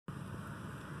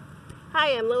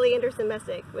Hi, I'm Lily Anderson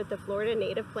Messick with the Florida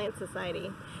Native Plant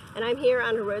Society, and I'm here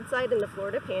on a roadside in the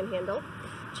Florida Panhandle,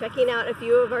 checking out a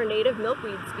few of our native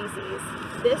milkweed species.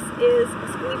 This is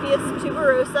Asclepias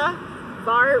tuberosa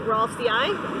var.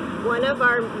 Rolfsii, one of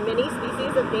our many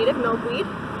species of native milkweed.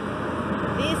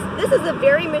 This is a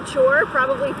very mature,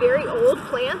 probably very old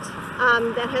plant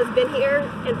that has been here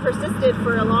and persisted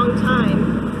for a long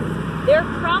time. There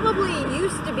probably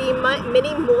used to be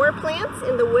many more plants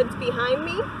in the woods behind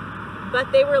me, but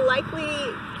they were likely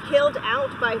killed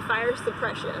out by fire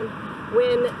suppression.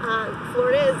 When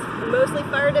Florida is mostly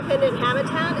fire-dependent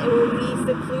habitat, and when we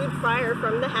seclude fire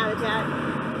from the habitat,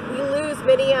 we lose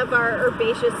many of our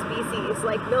herbaceous species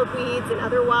like milkweeds and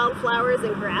other wildflowers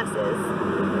and grasses.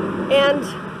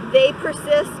 And they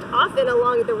persist often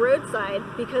along the roadside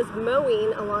because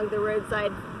mowing along the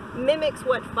roadside mimics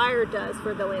what fire does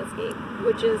for the landscape,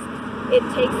 which is it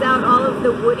takes out all of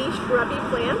the woody, shrubby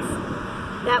plants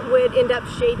that would end up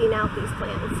shading out these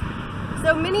plants.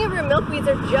 So many of our milkweeds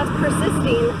are just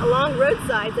persisting along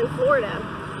roadsides in Florida.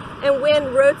 And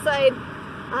when roadside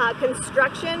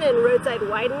construction and roadside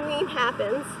widening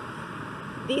happens,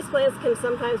 these plants can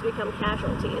sometimes become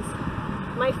casualties.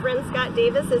 My friend Scott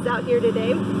Davis is out here today.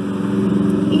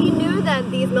 He knew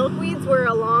that these milkweeds were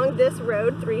along this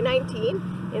road,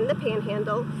 319, in the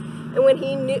Panhandle. And when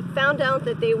he found out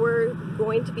that they were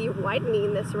going to be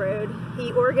widening this road,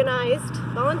 he organized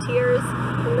volunteers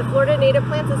from the Florida Native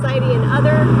Plant Society and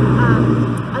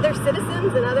other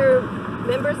citizens and other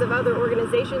members of other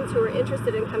organizations who were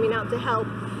interested in coming out to help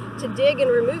to dig and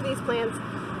remove these plants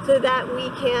so that we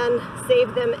can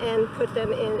save them and put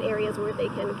them in areas where they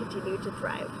can continue to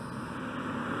thrive.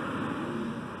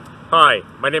 Hi,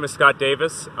 my name is Scott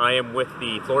Davis. I am with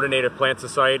the Florida Native Plant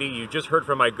Society. You just heard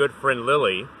from my good friend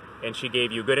Lily, and she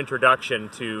gave you a good introduction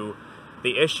to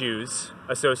the issues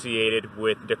associated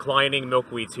with declining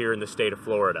milkweeds here in the state of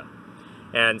Florida.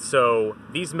 And so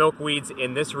these milkweeds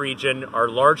in this region are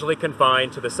largely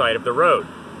confined to the side of the road.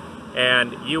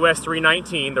 And US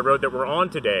 319, the road that we're on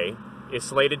today, is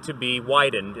slated to be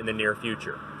widened in the near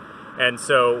future. And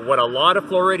so what a lot of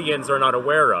Floridians are not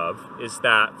aware of is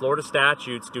that Florida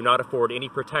statutes do not afford any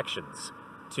protections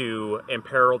to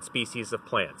imperiled species of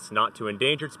plants, not to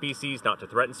endangered species, not to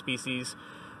threatened species,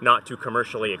 not to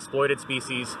commercially exploited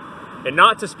species, and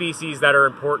not to species that are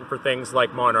important for things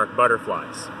like monarch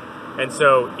butterflies. And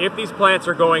so if these plants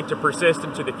are going to persist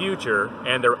into the future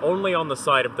and they're only on the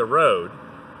side of the road,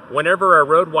 whenever a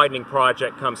road widening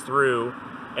project comes through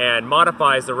and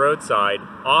modifies the roadside,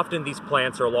 often these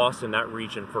plants are lost in that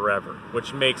region forever,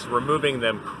 which makes removing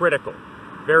them critical,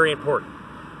 very important.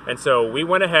 And so we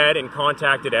went ahead and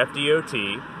contacted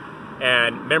FDOT,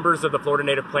 and members of the Florida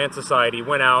Native Plant Society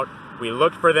went out, we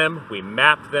looked for them, we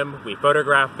mapped them, we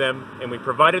photographed them, and we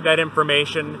provided that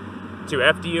information to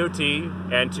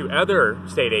FDOT and to other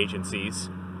state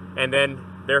agencies. And then,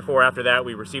 therefore, after that,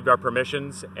 we received our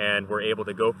permissions and were able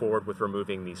to go forward with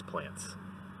removing these plants.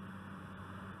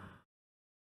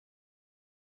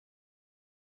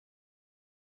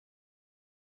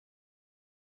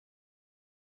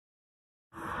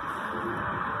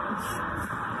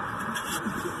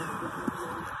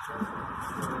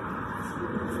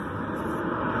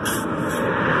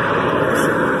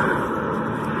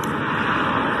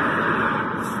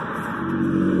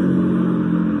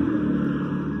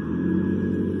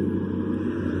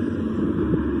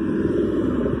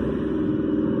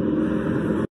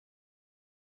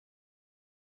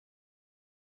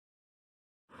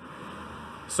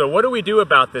 So what do we do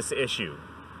about this issue?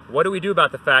 What do we do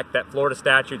about the fact that Florida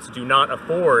statutes do not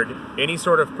afford any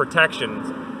sort of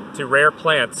protections to rare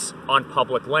plants on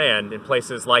public land in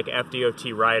places like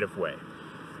FDOT right-of-way?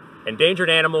 Endangered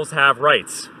animals have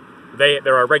rights.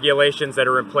 There are regulations that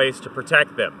are in place to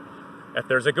protect them. If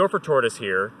there's a gopher tortoise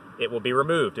here, it will be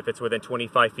removed if it's within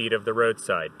 25 feet of the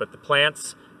roadside, but the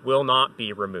plants will not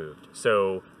be removed.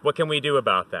 So what can we do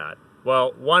about that?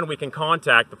 Well, one, we can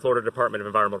contact the Florida Department of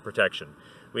Environmental Protection.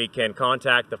 We can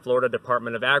contact the Florida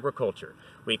Department of Agriculture.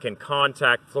 We can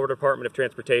contact the Florida Department of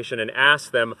Transportation and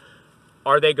ask them,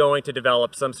 are they going to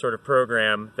develop some sort of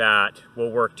program that will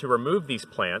work to remove these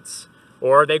plants?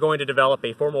 Or are they going to develop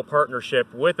a formal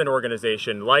partnership with an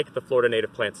organization like the Florida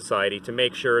Native Plant Society to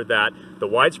make sure that the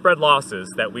widespread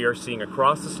losses that we are seeing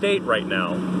across the state right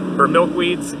now for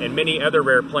milkweeds and many other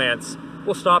rare plants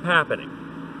will stop happening?